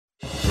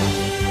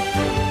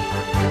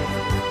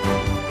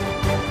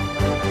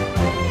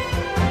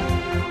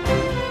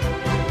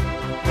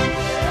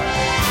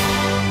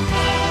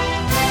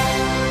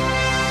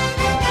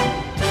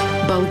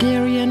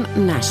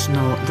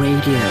National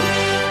Radio.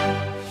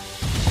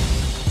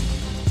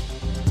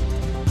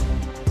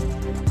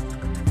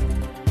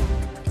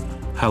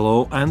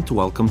 Hello and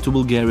welcome to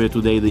Bulgaria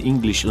Today, the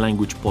English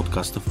language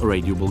podcast of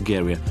Radio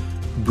Bulgaria,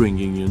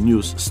 bringing you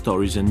news,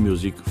 stories and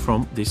music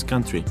from this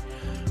country.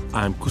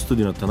 I'm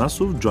Kostadin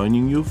Atanasov,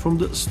 joining you from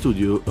the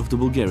studio of the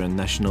Bulgarian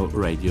National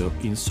Radio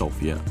in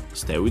Sofia.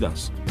 Stay with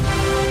us.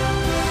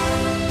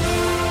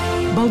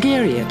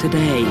 Bulgaria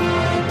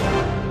Today.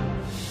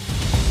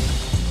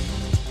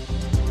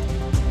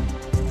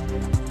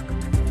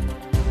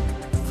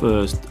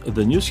 First,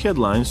 the news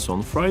headlines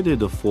on Friday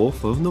the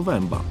 4th of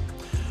November.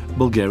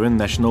 Bulgarian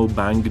National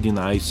Bank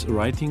denies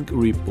writing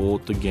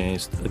report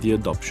against the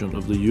adoption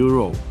of the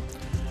euro.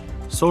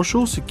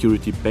 Social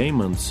security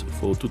payments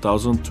for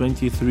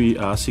 2023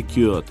 are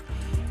secured,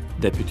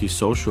 Deputy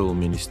Social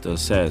Minister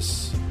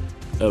says.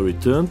 A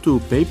return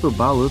to paper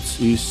ballots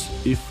is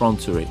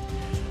effrontery,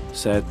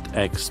 said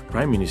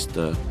ex-Prime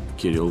Minister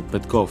Kirill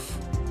Petkov.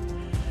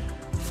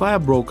 Fire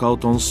broke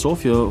out on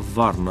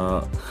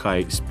Sofia-Varna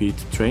high-speed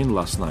train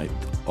last night.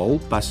 All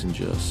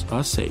passengers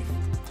are safe.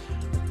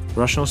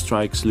 Russian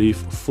strikes leave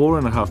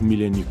 4.5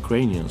 million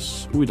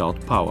Ukrainians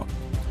without power.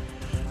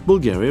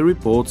 Bulgaria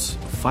reports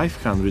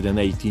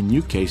 580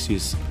 new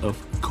cases of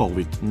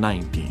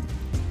COVID-19.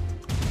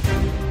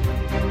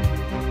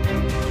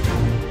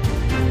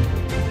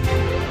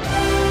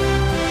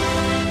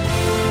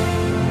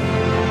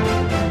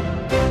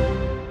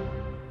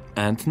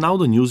 And now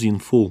the news in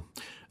full.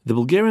 The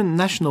Bulgarian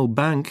National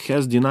Bank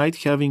has denied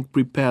having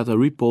prepared a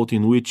report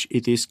in which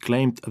it is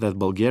claimed that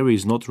Bulgaria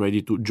is not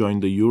ready to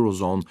join the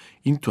Eurozone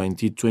in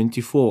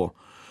 2024.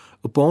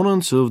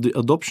 Opponents of the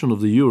adoption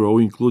of the euro,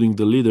 including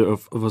the leader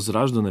of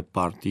Vazraždane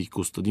Party,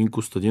 Kostadin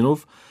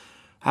Kostadinov,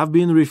 have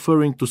been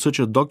referring to such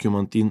a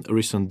document in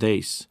recent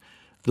days.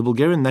 The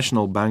Bulgarian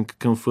National Bank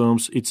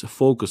confirms its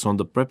focus on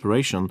the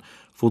preparation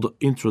for the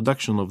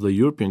introduction of the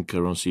European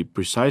currency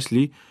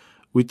precisely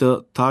with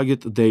a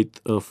target date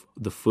of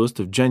the 1st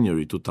of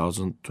January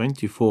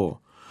 2024.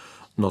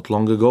 Not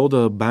long ago,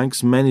 the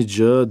bank's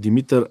manager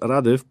Dimitar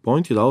Radev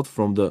pointed out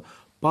from the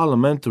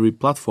parliamentary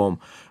platform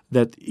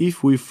that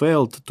if we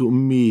failed to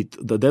meet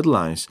the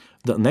deadlines,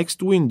 the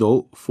next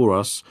window for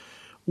us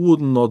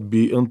would not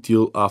be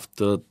until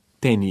after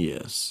 10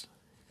 years.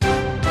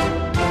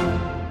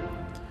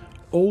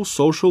 All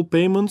social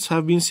payments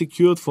have been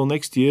secured for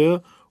next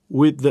year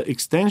with the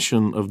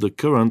extension of the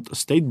current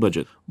state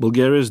budget.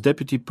 Bulgaria's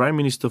Deputy Prime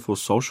Minister for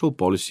Social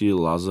Policy,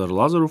 Lazar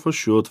Lazarov,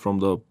 assured from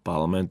the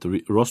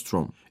parliamentary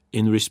rostrum.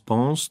 In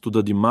response to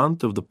the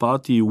demand of the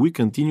party We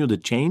Continue the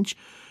Change,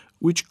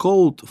 which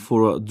called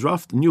for a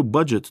draft new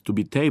budget to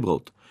be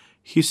tabled,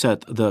 he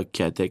said the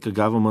caretaker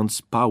government's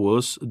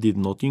powers did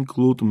not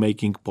include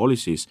making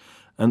policies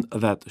and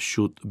that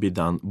should be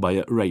done by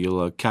a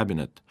regular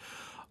cabinet.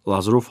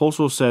 Lazarov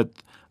also said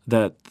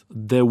that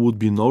there would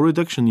be no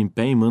reduction in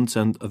payments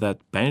and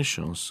that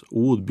pensions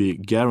would be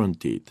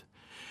guaranteed.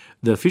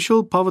 The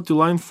official poverty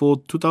line for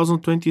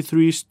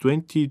 2023 is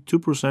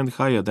 22%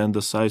 higher than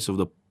the size of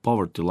the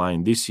poverty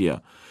line this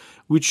year,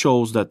 which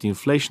shows that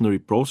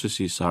inflationary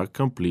processes are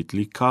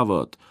completely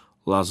covered,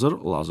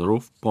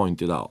 Lazarov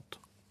pointed out.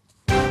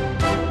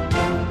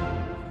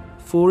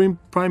 Foreign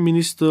Prime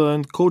Minister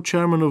and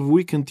co-chairman of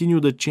We Continue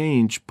the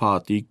Change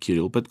party,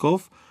 Kirill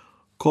Petkov,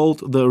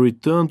 called the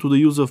return to the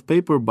use of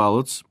paper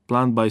ballots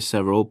planned by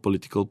several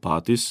political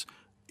parties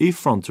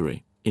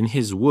effrontery. In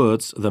his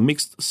words, the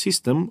mixed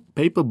system,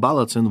 paper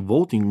ballots and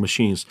voting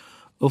machines,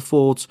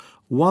 affords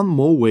one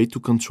more way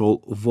to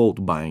control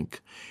vote buying.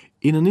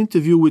 In an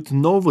interview with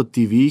Nova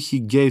TV, he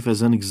gave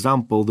as an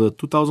example the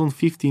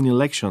 2015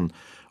 election,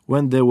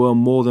 when there were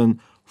more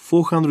than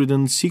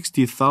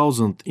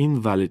 460,000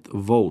 invalid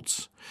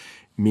votes.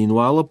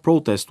 Meanwhile, a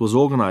protest was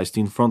organized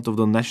in front of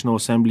the National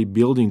Assembly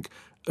building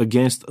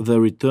against the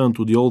return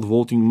to the old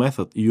voting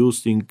method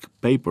using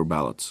paper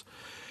ballots.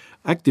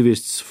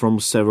 Activists from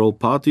several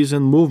parties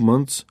and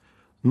movements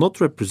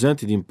not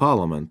represented in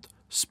parliament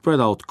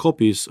spread out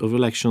copies of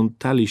election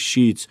tally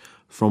sheets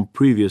from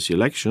previous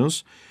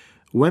elections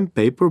when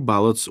paper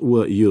ballots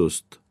were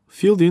used,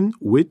 filled in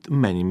with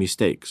many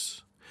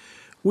mistakes.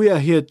 We are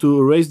here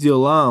to raise the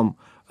alarm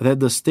that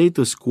the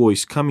status quo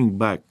is coming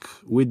back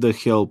with the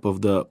help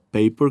of the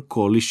paper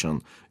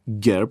coalition,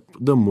 GERB,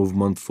 the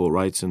Movement for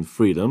Rights and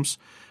Freedoms,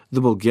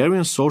 the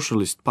Bulgarian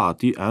Socialist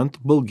Party and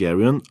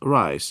Bulgarian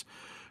Rise,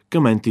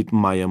 commented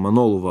Maya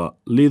Manolova,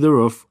 leader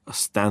of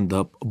Stand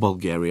Up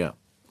Bulgaria.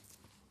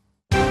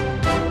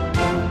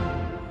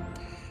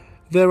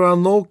 There are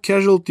no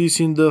casualties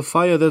in the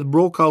fire that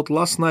broke out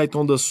last night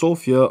on the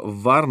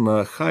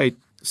Sofia-Varna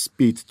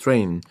high-speed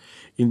train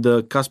in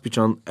the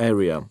Caspichan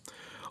area.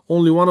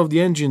 Only one of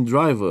the engine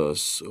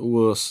drivers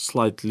was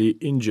slightly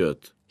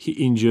injured. He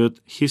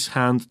injured his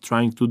hand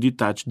trying to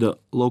detach the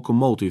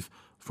locomotive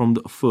from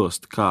the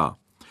first car.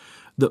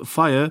 The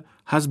fire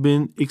has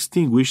been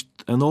extinguished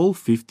and all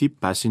 50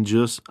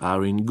 passengers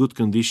are in good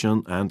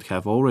condition and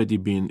have already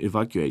been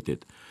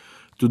evacuated.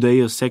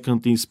 Today, a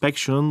second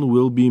inspection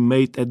will be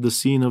made at the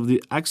scene of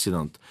the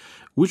accident,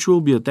 which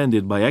will be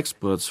attended by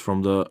experts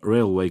from the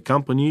railway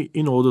company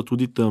in order to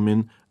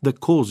determine the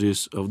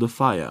causes of the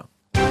fire.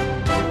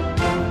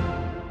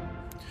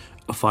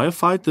 A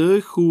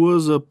firefighter who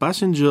was a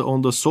passenger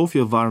on the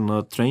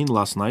Sofia-Varna train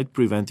last night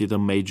prevented a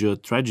major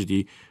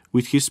tragedy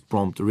with his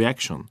prompt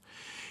reaction.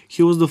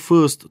 He was the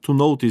first to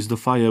notice the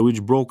fire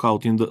which broke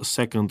out in the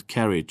second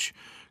carriage.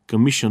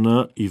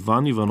 Commissioner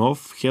Ivan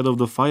Ivanov, head of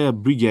the fire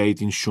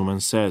brigade in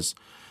Shumen, says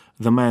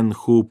the man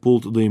who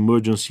pulled the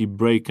emergency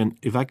brake and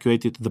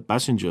evacuated the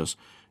passengers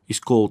is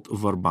called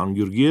Varban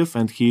Georgiev,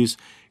 and he is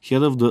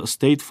head of the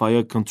State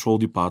Fire Control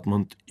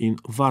Department in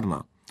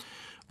Varna.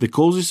 The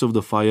causes of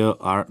the fire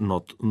are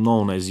not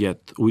known as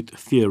yet, with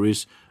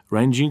theories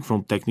ranging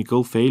from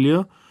technical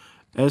failure,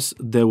 as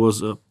there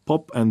was a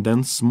pop and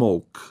then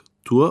smoke,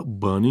 to a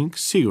burning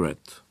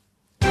cigarette.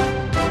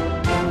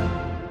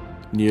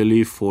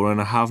 Nearly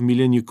 4.5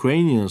 million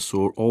Ukrainians,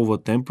 or over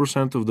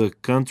 10% of the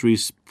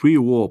country's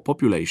pre-war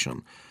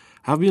population,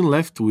 have been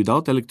left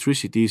without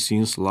electricity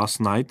since last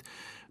night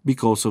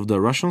because of the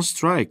Russian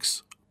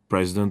strikes,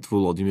 President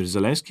Volodymyr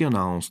Zelensky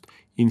announced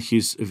in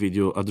his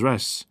video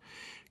address.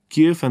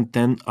 Kiev and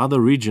 10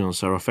 other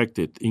regions are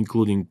affected,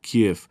 including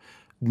Kiev,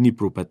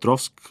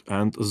 Dnipropetrovsk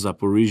and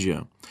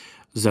Zaporizhia.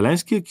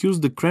 Zelensky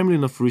accused the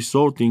Kremlin of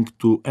resorting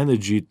to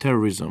energy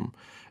terrorism,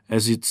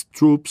 as its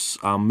troops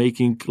are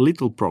making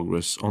little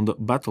progress on the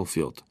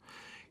battlefield.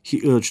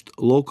 He urged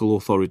local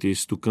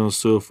authorities to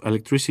conserve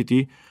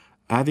electricity,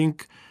 adding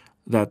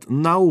that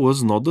now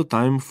was not the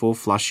time for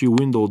flashy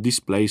window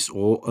displays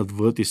or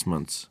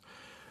advertisements.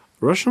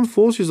 Russian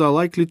forces are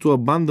likely to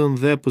abandon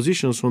their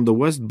positions on the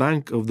west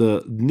bank of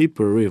the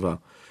Dnieper River.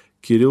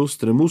 Kirill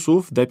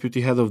Stremusov,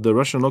 deputy head of the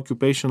Russian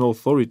Occupation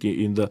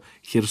Authority in the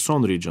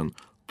Kherson region,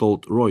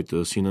 told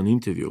Reuters in an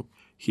interview.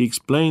 He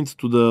explained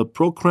to the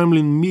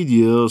pro-Kremlin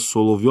media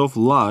Solovyov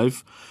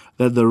Live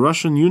that the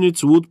Russian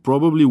units would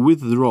probably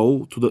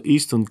withdraw to the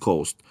eastern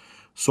coast.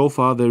 So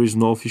far there is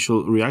no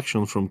official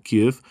reaction from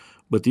Kiev,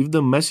 but if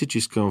the message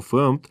is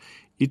confirmed,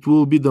 it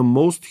will be the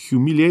most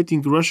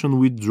humiliating Russian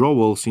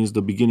withdrawal since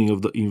the beginning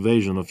of the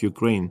invasion of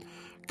Ukraine,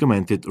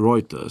 commented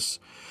Reuters.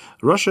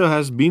 Russia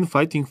has been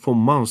fighting for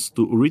months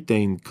to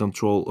retain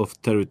control of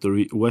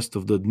territory west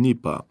of the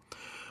Dnieper,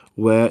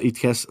 where it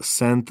has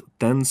sent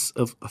tens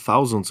of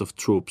thousands of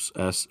troops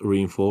as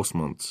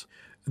reinforcements.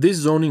 This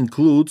zone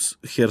includes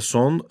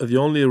Kherson, the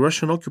only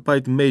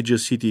Russian-occupied major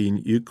city in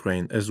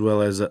Ukraine, as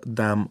well as a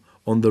dam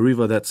on the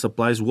river that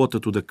supplies water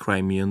to the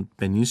Crimean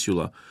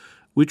Peninsula,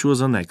 which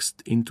was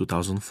annexed in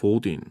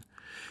 2014.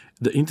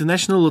 The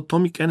International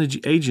Atomic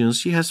Energy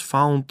Agency has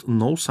found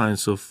no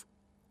signs of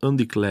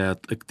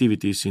undeclared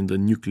activities in the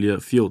nuclear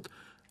field,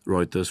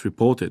 Reuters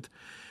reported.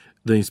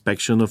 The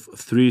inspection of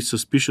 3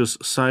 suspicious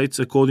sites,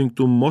 according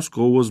to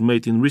Moscow, was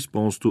made in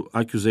response to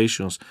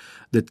accusations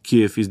that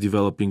Kiev is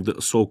developing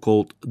the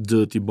so-called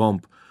dirty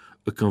bomb,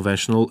 a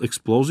conventional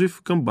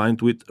explosive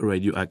combined with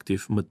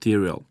radioactive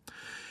material.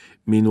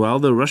 Meanwhile,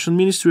 the Russian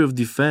Ministry of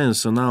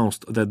Defense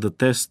announced that the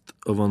test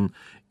of an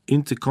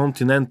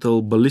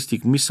intercontinental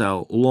ballistic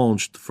missile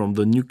launched from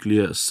the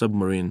nuclear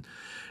submarine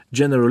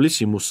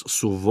Generalissimus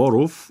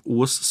Suvorov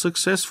was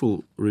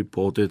successful,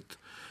 reported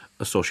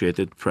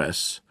Associated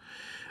Press.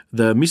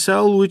 The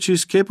missile, which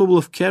is capable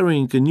of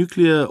carrying a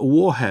nuclear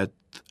warhead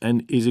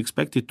and is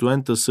expected to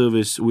enter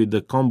service with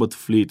the combat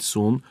fleet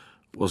soon,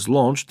 was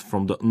launched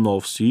from the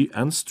North Sea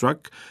and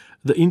struck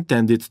the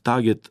intended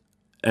target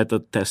at a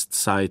test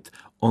site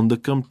on the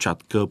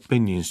Kamchatka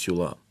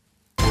Peninsula.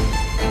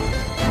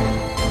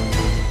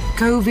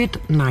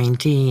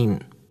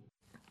 COVID-19.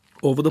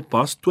 Over the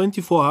past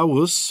 24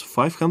 hours,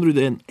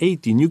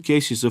 580 new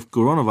cases of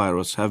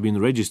coronavirus have been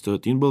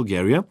registered in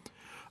Bulgaria,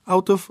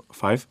 out of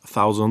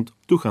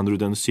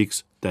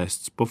 5,206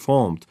 tests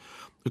performed,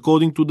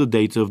 according to the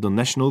data of the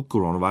National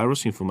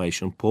Coronavirus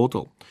Information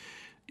Portal.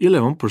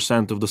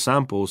 11% of the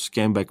samples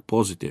came back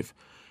positive.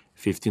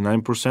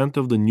 59%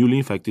 of the newly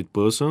infected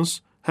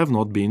persons have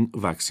not been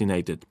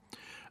vaccinated.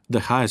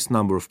 The highest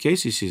number of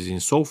cases is in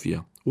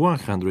Sofia,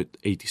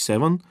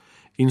 187,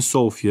 in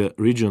Sofia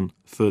region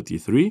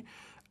 33,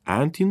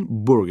 and in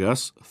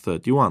Burgas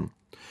 31.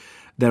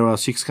 There are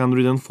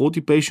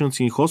 640 patients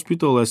in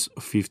hospital, as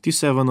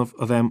 57 of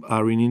them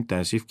are in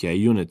intensive care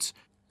units.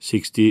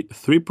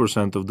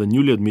 63% of the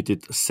newly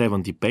admitted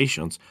 70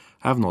 patients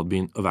have not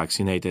been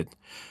vaccinated.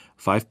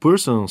 5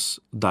 persons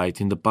died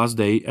in the past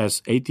day,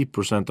 as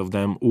 80% of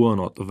them were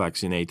not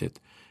vaccinated.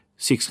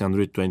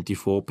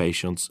 624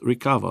 patients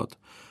recovered.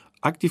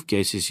 Active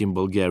cases in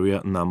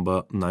Bulgaria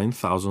number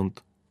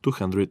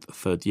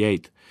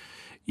 9,238.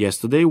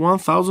 Yesterday,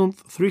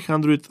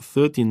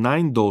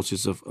 1,339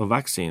 doses of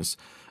vaccines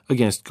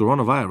against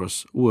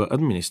coronavirus were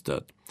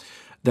administered.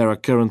 There are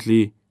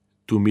currently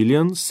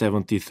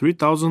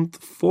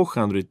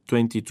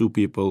 2,073,422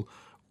 people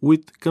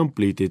with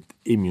completed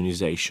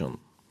immunization.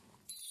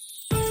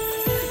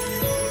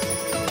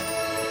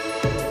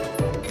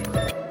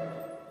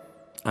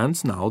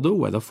 And now the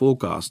weather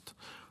forecast.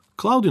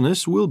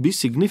 Cloudiness will be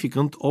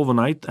significant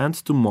overnight and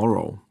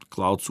tomorrow.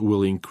 Clouds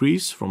will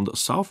increase from the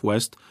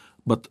southwest,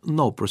 but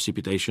no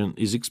precipitation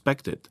is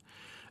expected.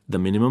 The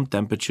minimum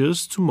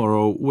temperatures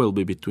tomorrow will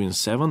be between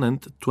 7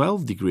 and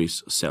 12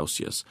 degrees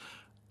Celsius,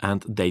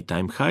 and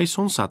daytime highs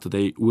on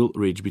Saturday will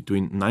reach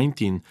between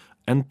 19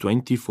 and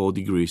 24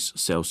 degrees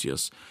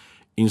Celsius.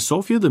 In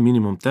Sofia, the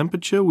minimum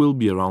temperature will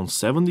be around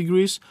 7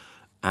 degrees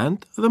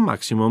and the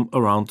maximum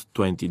around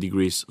 20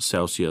 degrees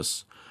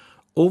Celsius.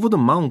 Over the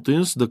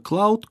mountains, the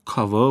cloud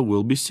cover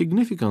will be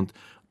significant,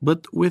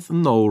 but with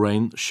no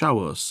rain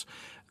showers.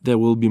 There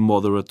will be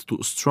moderate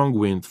to strong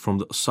wind from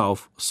the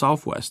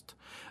south-southwest.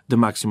 The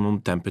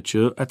maximum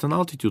temperature at an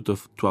altitude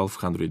of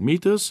 1200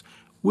 meters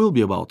will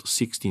be about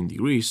 16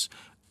 degrees,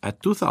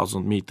 at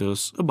 2000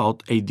 meters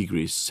about 8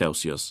 degrees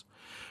Celsius.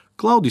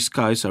 Cloudy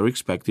skies are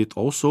expected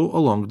also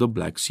along the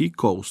Black Sea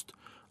coast.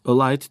 A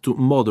light to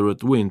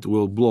moderate wind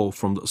will blow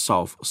from the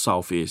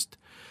south-southeast.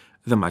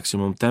 The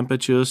maximum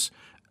temperatures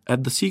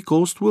at the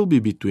seacoast will be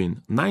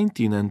between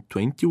 19 and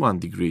 21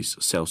 degrees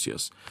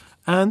Celsius,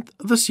 and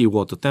the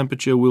seawater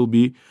temperature will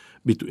be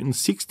between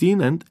 16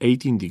 and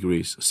 18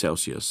 degrees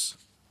Celsius.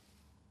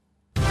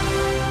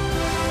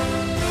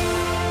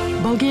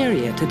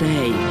 Bulgaria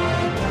Today.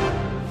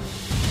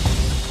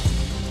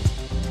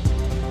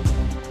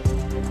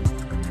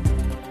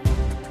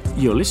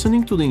 You're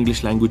listening to the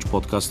English language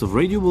podcast of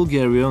Radio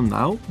Bulgaria.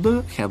 Now,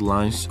 the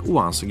headlines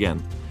once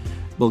again.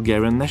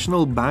 Bulgarian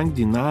National Bank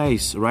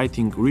denies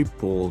writing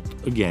report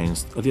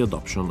against the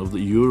adoption of the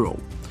euro.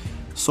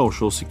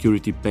 Social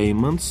security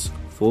payments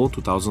for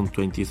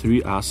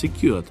 2023 are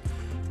secured,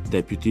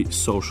 Deputy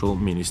Social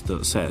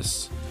Minister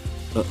says.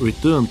 A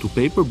return to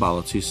paper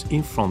ballots is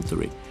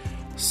infantry,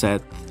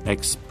 said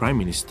ex-Prime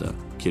Minister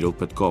Kirill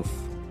Petkov.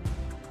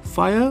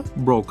 Fire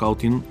broke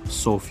out in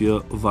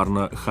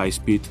Sofia-Varna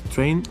high-speed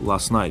train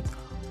last night.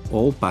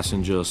 All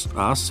passengers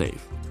are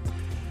safe.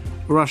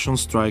 Russian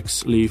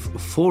strikes leave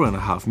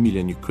 4.5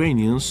 million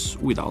Ukrainians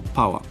without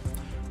power.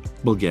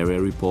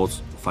 Bulgaria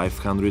reports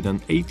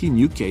 580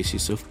 new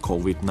cases of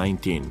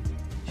COVID-19.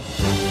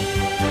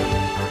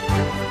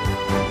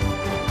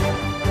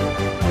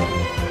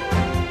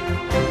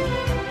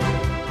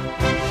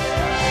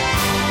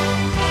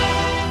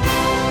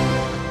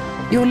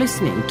 You're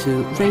listening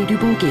to Radio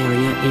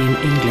Bulgaria in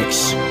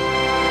English.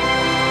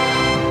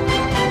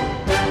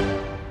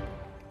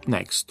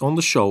 Next on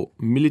the show,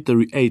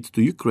 military aid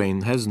to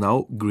Ukraine has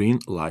now green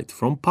light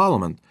from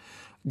Parliament.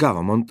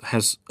 Government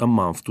has a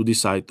month to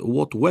decide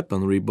what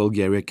weaponry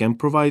Bulgaria can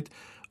provide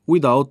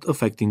without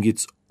affecting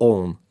its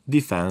own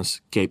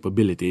defense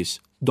capabilities.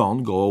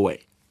 Don't go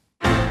away.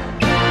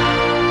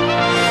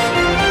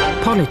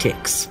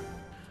 Politics.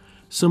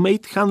 Some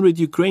 800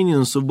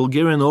 Ukrainians of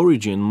Bulgarian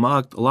origin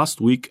marked last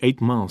week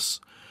 8 months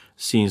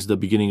since the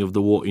beginning of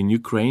the war in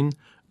Ukraine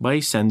by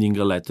sending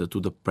a letter to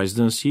the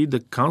Presidency,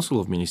 the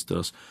Council of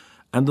Ministers,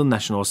 and the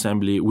National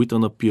Assembly with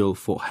an appeal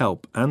for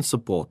help and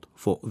support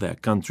for their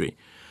country.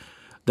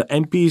 The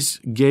MPs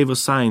gave a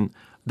sign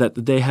that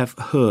they have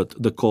heard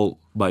the call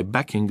by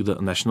backing the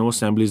National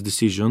Assembly's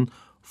decision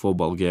for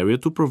Bulgaria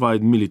to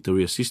provide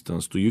military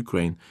assistance to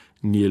Ukraine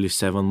nearly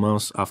 7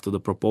 months after the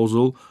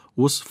proposal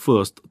was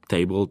first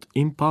tabled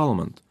in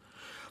Parliament.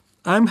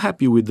 I'm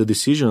happy with the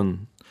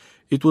decision.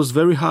 It was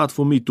very hard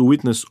for me to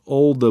witness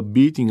all the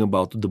beating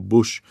about the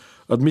bush,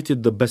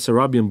 admitted the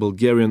Bessarabian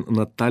Bulgarian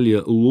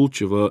Natalia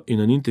Lulcheva in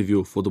an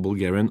interview for the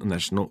Bulgarian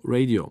National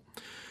Radio.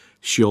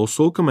 She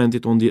also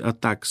commented on the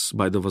attacks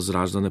by the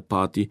Vazraždane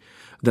party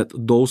that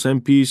those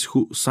MPs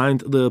who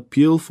signed the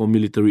appeal for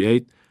military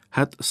aid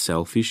had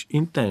selfish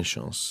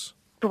intentions.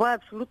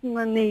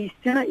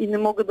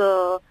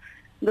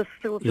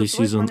 This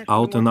is an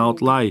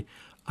out-and-out lie.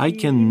 I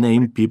can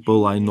name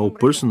people I know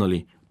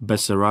personally,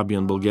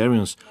 Bessarabian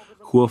Bulgarians,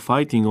 who are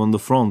fighting on the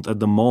front at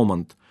the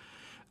moment.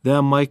 They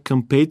are my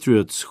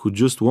compatriots who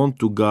just want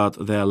to guard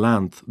their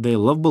land. They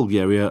love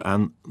Bulgaria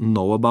and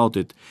know about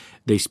it.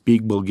 They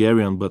speak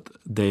Bulgarian, but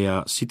they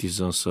are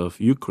citizens of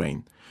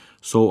Ukraine.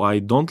 So I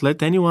don't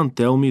let anyone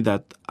tell me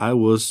that I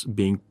was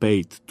being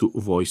paid to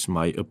voice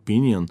my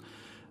opinion,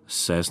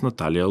 says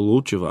Natalia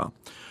Lulcheva.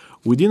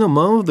 Within a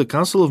month, the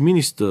Council of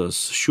Ministers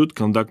should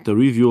conduct a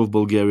review of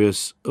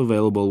Bulgaria's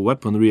available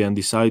weaponry and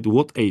decide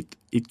what aid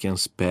it can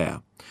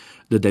spare.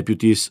 The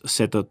deputies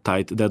set a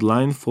tight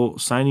deadline for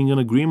signing an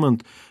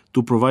agreement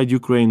to provide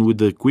Ukraine with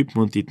the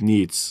equipment it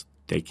needs,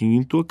 taking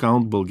into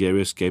account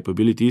Bulgaria's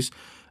capabilities,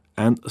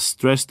 and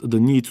stressed the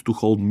need to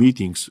hold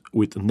meetings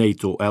with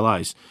NATO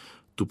allies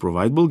to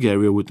provide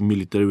Bulgaria with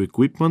military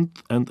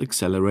equipment and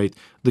accelerate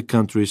the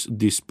country's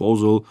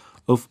disposal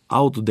of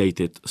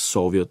outdated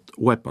Soviet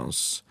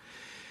weapons.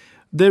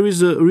 There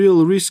is a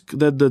real risk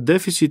that the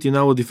deficit in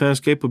our defense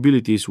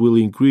capabilities will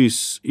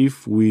increase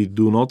if we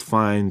do not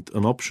find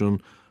an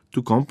option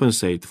to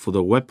compensate for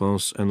the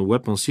weapons and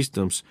weapon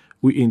systems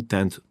we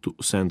intend to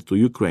send to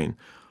Ukraine,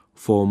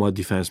 former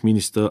Defense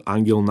Minister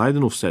Angel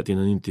Найденов said in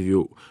an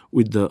interview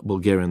with the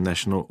Bulgarian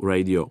National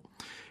Radio.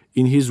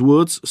 In his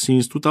words,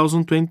 since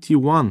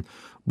 2021,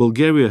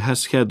 Bulgaria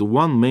has had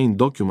one main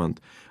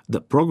document,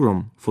 the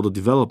Program for the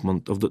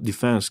Development of the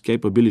Defense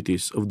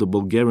Capabilities of the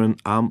Bulgarian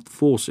Armed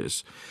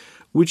Forces,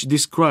 which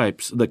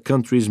describes the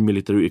country's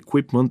military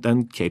equipment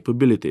and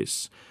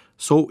capabilities.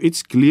 So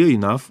it's clear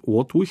enough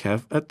what we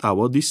have at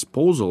our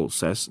disposal,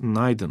 says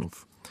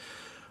Naidenov.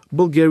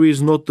 Bulgaria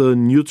is not a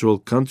neutral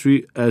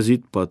country as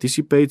it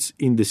participates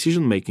in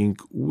decision-making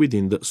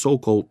within the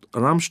so-called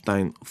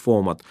Rammstein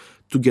format,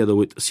 together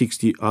with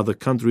 60 other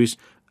countries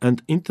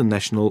and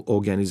international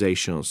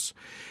organizations.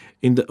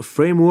 In the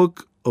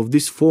framework of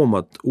this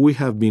format, we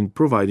have been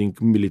providing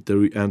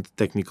military and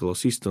technical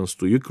assistance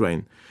to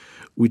Ukraine,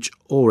 which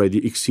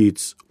already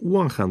exceeds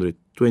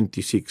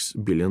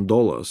 $126 billion,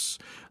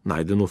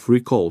 Naidenov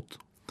recalled.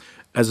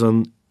 As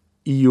an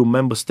EU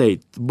member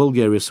state,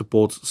 Bulgaria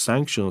supports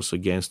sanctions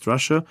against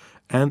Russia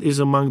and is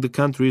among the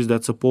countries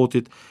that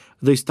supported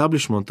the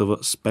establishment of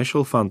a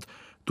special fund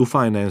to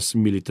finance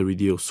military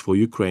deals for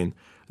Ukraine,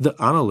 the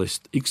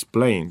analyst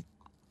explained.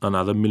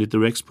 Another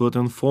military expert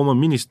and former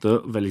minister,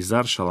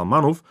 Velizar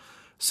Shalamanov,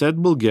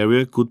 said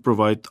Bulgaria could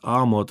provide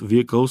armored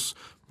vehicles,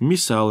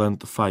 missile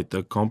and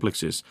fighter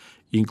complexes,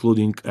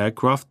 including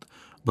aircraft,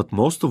 but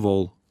most of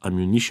all,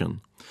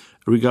 ammunition.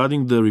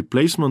 Regarding the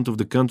replacement of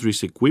the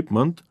country's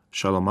equipment,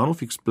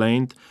 Shalamanov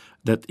explained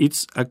that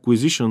its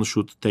acquisition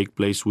should take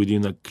place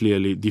within a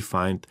clearly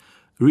defined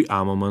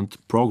rearmament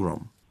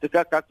program. It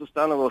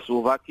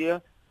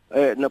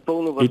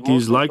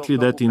is likely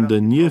that in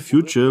the near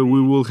future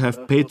we will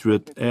have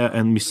Patriot air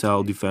and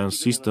missile defense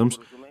systems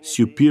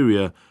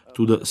superior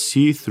to the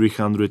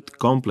C-300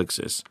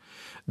 complexes.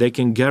 They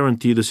can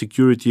guarantee the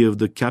security of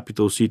the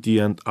capital city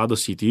and other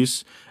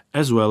cities,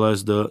 as well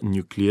as the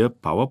nuclear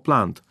power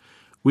plant.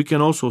 We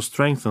can also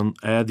strengthen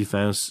air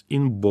defense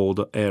in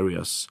border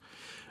areas.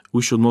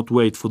 We should not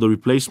wait for the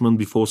replacement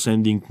before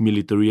sending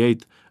military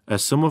aid,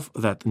 as some of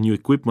that new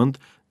equipment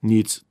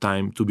needs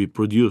time to be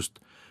produced,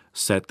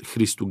 said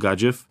Hristo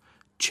Gadjev,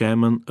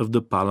 chairman of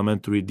the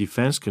Parliamentary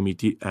Defense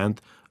Committee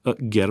and a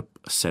GERB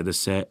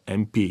SDS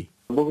MP.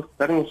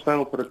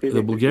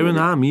 The Bulgarian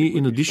army,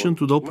 in addition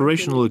to the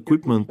operational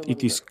equipment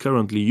it is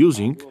currently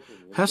using,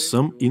 has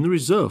some in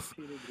reserve.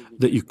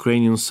 The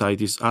Ukrainian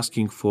side is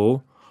asking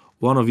for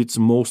one of its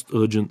most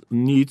urgent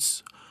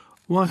needs,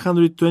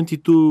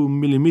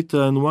 122mm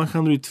and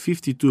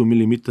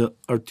 152mm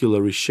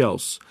artillery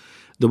shells.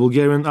 The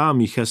Bulgarian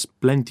army has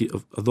plenty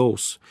of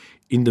those.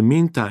 In the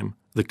meantime,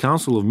 the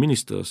Council of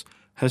Ministers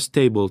has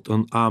tabled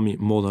an army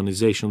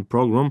modernization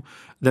program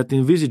that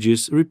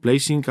envisages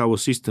replacing our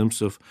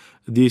systems of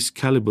these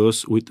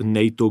calibers with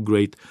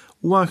NATO-grade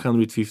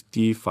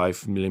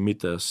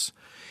 155mm.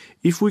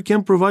 If we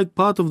can provide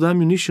part of the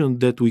ammunition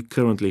that we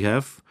currently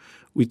have,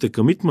 with the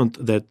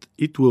commitment that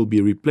it will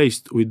be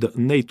replaced with the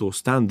NATO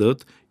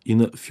standard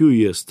in a few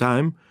years'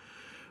 time,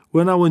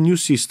 when our new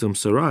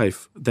systems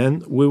arrive,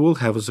 then we will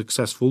have a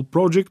successful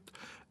project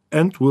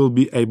and will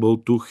be able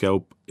to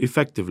help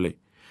effectively.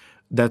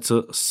 That's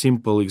a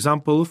simple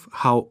example of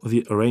how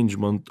the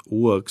arrangement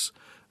works,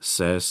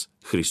 says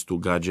Hristo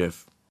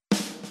Gadjev.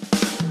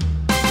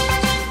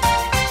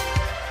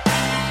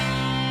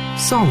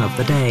 Song of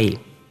the Day.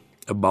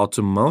 About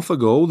a month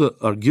ago, the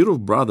Argirov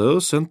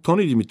brothers and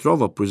Tony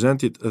Dimitrova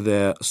presented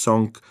their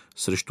song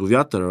Sreshtu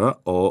Vyatara,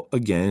 or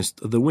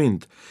Against the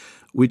Wind,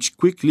 which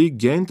quickly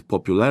gained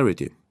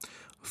popularity.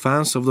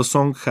 Fans of the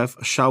song have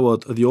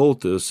showered the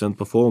authors and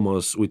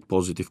performers with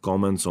positive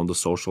comments on the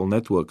social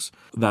networks.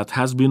 That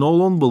has been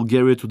all on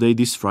Bulgaria Today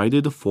this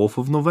Friday, the 4th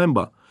of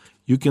November.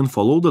 You can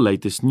follow the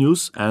latest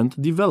news and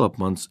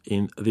developments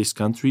in this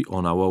country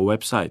on our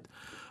website.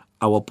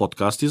 Our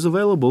podcast is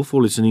available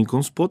for listening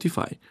on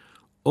Spotify.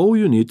 All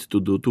you need to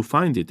do to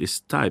find it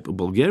is type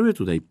Bulgaria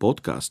Today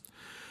podcast.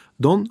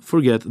 Don't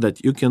forget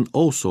that you can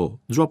also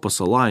drop us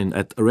a line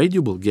at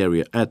Radio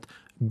Bulgaria at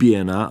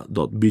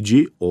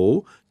bna.bg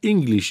or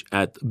English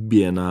at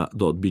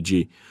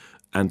bna.bg.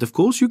 And of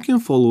course, you can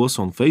follow us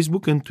on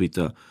Facebook and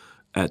Twitter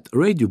at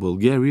Radio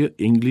Bulgaria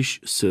English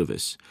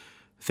Service.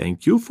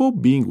 Thank you for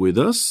being with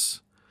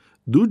us.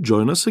 Do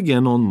join us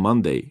again on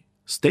Monday.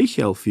 Stay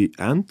healthy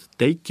and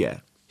take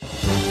care.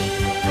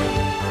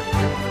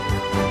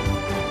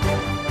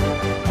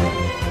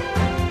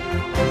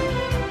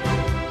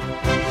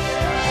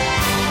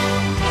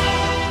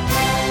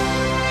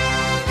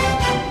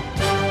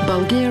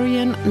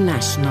 Bulgarian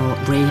National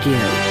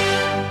Radio.